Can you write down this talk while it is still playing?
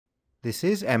This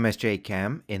is MSJ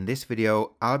Chem. In this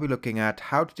video, I'll be looking at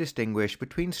how to distinguish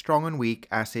between strong and weak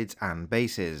acids and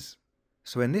bases.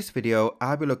 So in this video,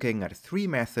 I'll be looking at three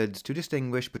methods to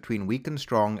distinguish between weak and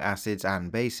strong acids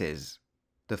and bases.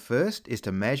 The first is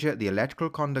to measure the electrical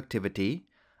conductivity,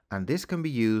 and this can be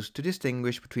used to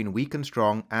distinguish between weak and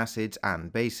strong acids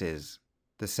and bases.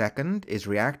 The second is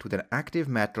react with an active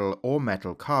metal or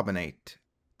metal carbonate.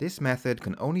 This method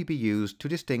can only be used to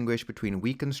distinguish between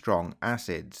weak and strong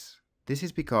acids. This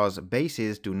is because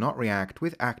bases do not react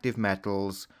with active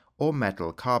metals or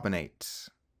metal carbonates.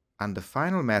 And the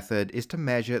final method is to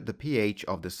measure the pH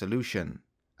of the solution,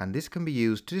 and this can be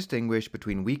used to distinguish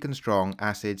between weak and strong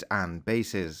acids and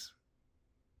bases.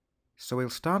 So we'll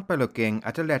start by looking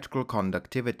at electrical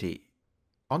conductivity.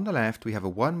 On the left we have a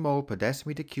 1 mole per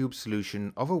decimeter cube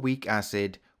solution of a weak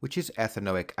acid, which is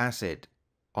ethanoic acid.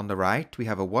 On the right, we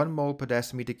have a 1 mole per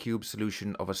decimeter cube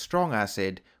solution of a strong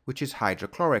acid, which is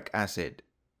hydrochloric acid.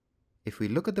 If we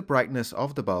look at the brightness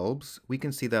of the bulbs, we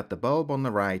can see that the bulb on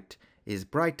the right is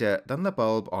brighter than the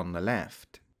bulb on the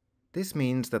left. This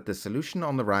means that the solution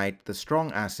on the right, the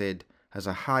strong acid, has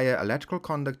a higher electrical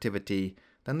conductivity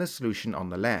than the solution on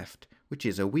the left, which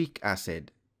is a weak acid.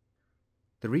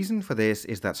 The reason for this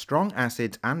is that strong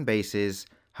acids and bases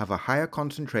have a higher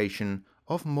concentration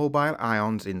of mobile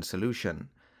ions in solution.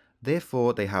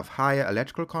 Therefore, they have higher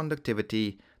electrical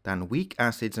conductivity than weak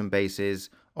acids and bases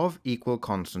of equal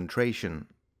concentration.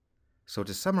 So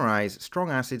to summarize, strong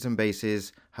acids and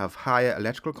bases have higher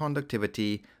electrical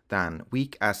conductivity than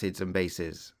weak acids and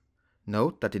bases.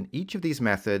 Note that in each of these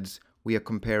methods, we are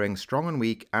comparing strong and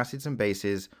weak acids and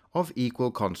bases of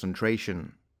equal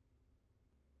concentration.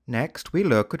 Next, we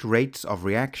look at rates of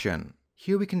reaction.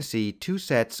 Here we can see two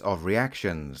sets of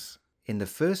reactions. In the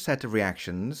first set of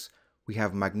reactions, we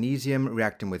have magnesium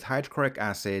reacting with hydrochloric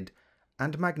acid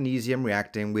and magnesium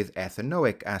reacting with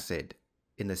ethanoic acid.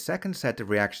 In the second set of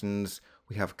reactions,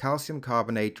 we have calcium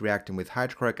carbonate reacting with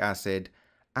hydrochloric acid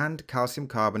and calcium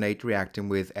carbonate reacting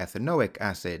with ethanoic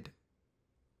acid.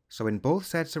 So in both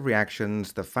sets of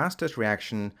reactions, the fastest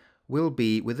reaction will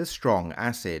be with a strong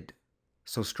acid.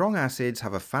 So strong acids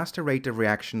have a faster rate of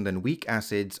reaction than weak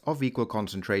acids of equal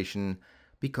concentration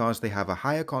because they have a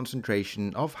higher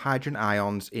concentration of hydrogen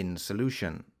ions in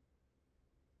solution.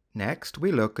 Next,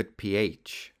 we look at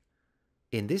pH.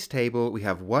 In this table, we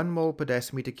have 1 mole per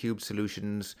decimeter cube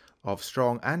solutions of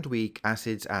strong and weak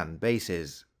acids and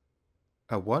bases.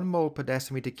 A 1 mole per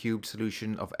decimeter cube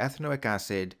solution of ethanoic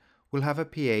acid will have a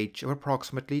pH of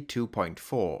approximately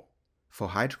 2.4. For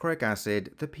hydrochloric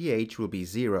acid, the pH will be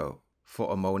 0.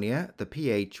 For ammonia, the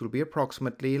pH will be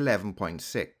approximately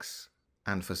 11.6.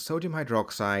 And for sodium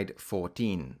hydroxide,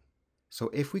 14.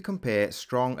 So if we compare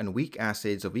strong and weak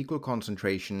acids of equal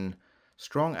concentration,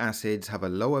 strong acids have a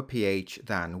lower pH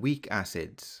than weak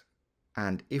acids.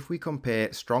 And if we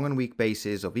compare strong and weak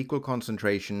bases of equal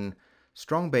concentration,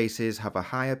 strong bases have a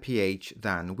higher pH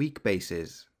than weak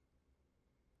bases.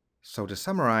 So to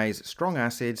summarize, strong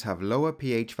acids have lower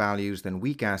pH values than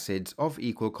weak acids of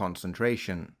equal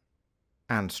concentration.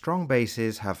 And strong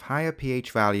bases have higher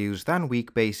pH values than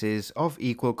weak bases of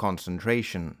equal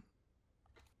concentration.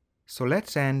 So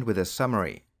let's end with a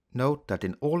summary. Note that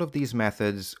in all of these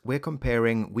methods, we're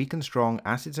comparing weak and strong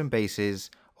acids and bases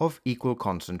of equal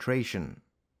concentration.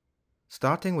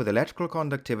 Starting with electrical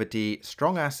conductivity,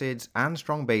 strong acids and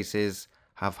strong bases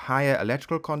have higher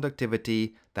electrical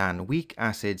conductivity than weak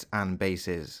acids and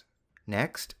bases.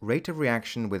 Next, rate of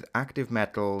reaction with active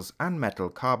metals and metal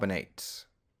carbonates.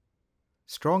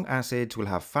 Strong acids will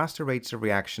have faster rates of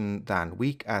reaction than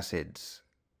weak acids.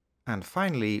 And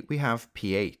finally, we have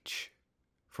pH.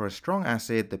 For a strong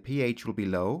acid, the pH will be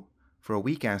low. For a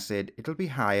weak acid, it will be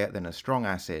higher than a strong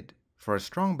acid. For a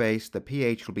strong base, the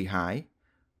pH will be high,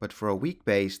 but for a weak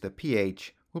base, the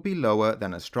pH will be lower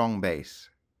than a strong base.